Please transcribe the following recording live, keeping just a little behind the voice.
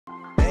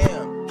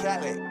You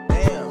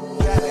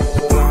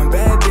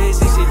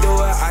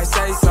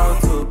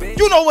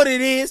know what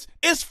it is?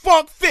 It's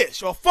Funk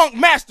Fish or Funk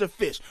Master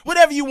Fish,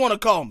 whatever you want to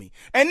call me.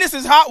 And this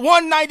is Hot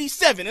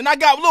 197, and I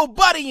got Lil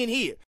Buddy in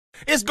here.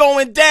 It's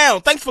going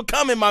down. Thanks for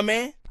coming, my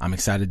man. I'm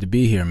excited to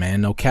be here,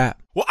 man. No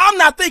cap. Well, I'm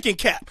not thinking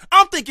cap.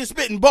 I'm thinking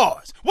spitting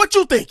bars. What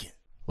you thinking?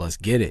 Let's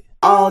get it.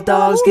 All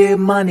dogs get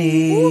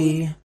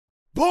money.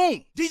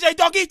 Boom. DJ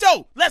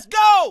Dogito, let's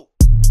go.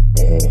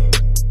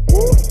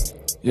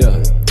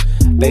 Yeah.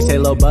 They say,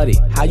 Lil Buddy,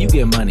 how you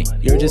get money?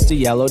 You're just a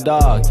yellow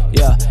dog.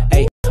 Yeah.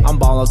 Hey, I'm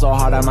ballin' so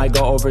hard I might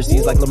go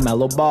overseas like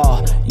LaMelo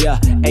Ball. Yeah.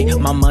 Hey,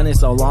 my money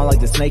so long like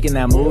the snake in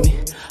that movie.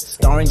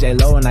 Starring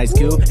J-Lo and Ice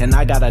Cube. And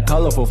I got a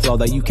colorful flow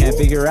that you can't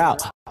figure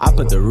out. I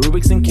put the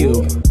Rubik's in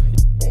Cube.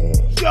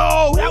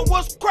 Yo, that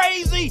was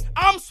crazy.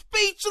 I'm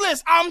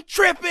speechless. I'm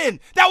tripping.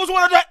 That was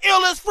one of the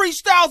illest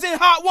freestyles in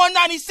Hot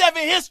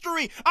 197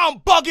 history. I'm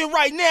bugging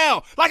right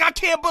now. Like I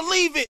can't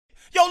believe it.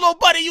 Yo, Lil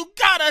Buddy, you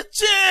gotta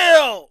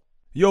chill.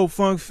 Yo,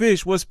 Funk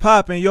Fish, what's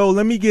poppin'? Yo,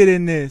 let me get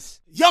in this.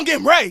 Young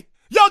M. Ray,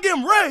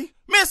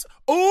 Miss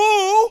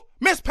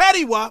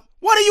Patty Wap,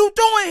 what are you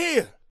doing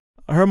here?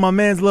 I heard my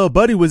man's Lil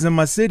Buddy was in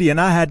my city and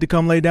I had to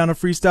come lay down a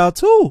freestyle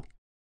too.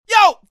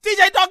 Yo,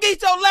 DJ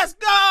Dogito, let's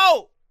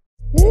go.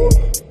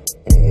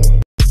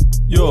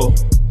 Yo,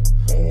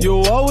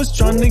 I was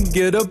trying to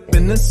get up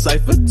in the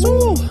cypher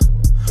too.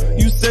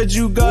 You said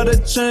you got a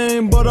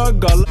chain, but I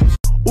got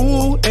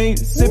ooh, ain't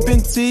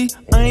sipping tea,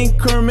 I ain't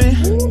Kermit.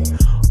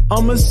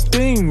 I'm a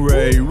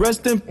stingray,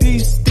 rest in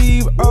peace,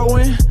 Steve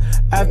Irwin.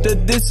 After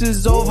this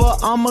is over,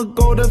 I'ma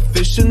go to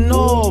Fishin'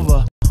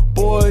 Nova.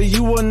 Boy,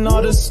 you are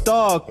not a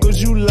star,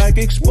 cause you lack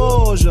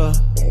exposure.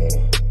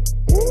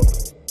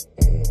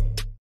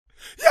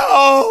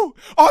 Yo,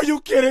 are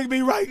you kidding me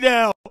right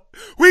now?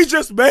 We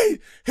just made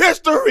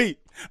history.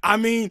 I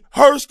mean,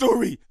 her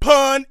story.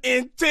 Pun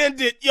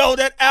intended. Yo,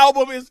 that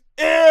album is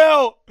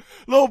ill.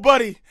 Lil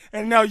Buddy,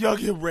 and now Young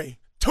M. Ray.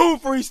 2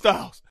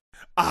 freestyles.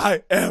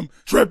 I am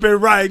tripping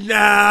right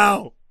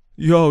now.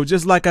 Yo,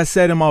 just like I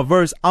said in my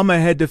verse, I'ma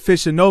head to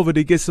Fishin' Nova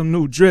to get some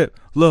new drip.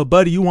 Lil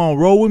Buddy, you wanna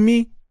roll with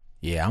me?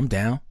 Yeah, I'm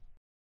down.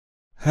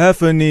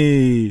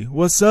 Heffany,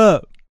 what's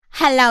up?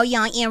 Hello,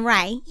 Young M.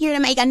 Ray. Here to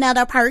make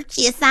another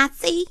purchase, I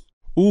see.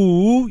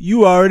 Ooh,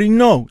 you already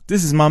know.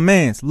 This is my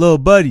man's, Lil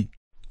Buddy.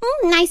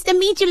 Nice to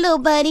meet you, Lil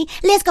Buddy.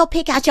 Let's go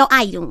pick out your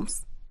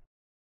items.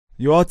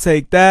 You all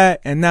take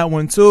that and that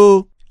one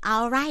too.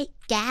 All right,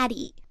 got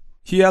it.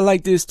 Yeah, I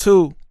like this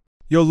too.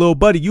 Yo, Lil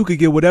Buddy, you could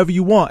get whatever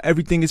you want.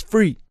 Everything is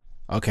free.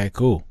 Okay,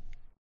 cool.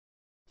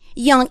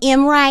 Young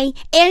M. Ray,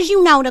 as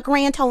you know, the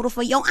grand total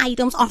for your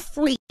items are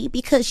free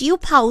because you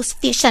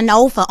post Fishin'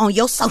 Nova on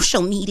your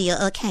social media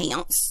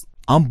accounts.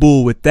 I'm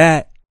bull with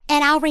that.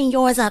 And I'll ring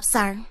yours up,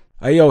 sir.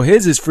 Hey, yo,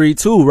 his is free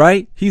too,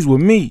 right? He's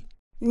with me.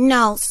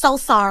 No, so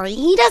sorry.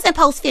 He doesn't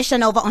post Fishin'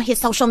 Nova on his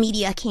social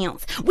media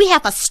accounts. We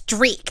have a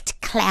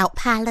strict clout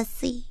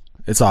policy.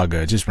 It's all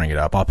good. Just bring it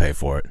up. I'll pay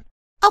for it.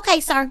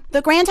 Okay, sir.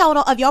 The grand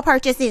total of your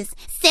purchase is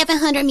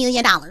 $700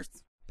 million.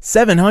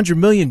 $700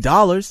 million?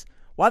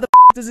 Why the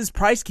does this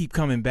price keep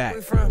coming back?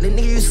 Little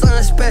nigga, you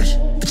something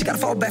special, but you gotta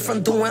fall back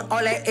from doing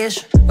all that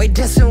ish. Wait,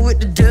 dancing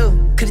with the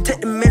dude, could he take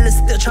the minutes,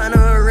 still trying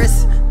to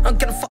arrest? I'm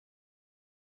gonna fuck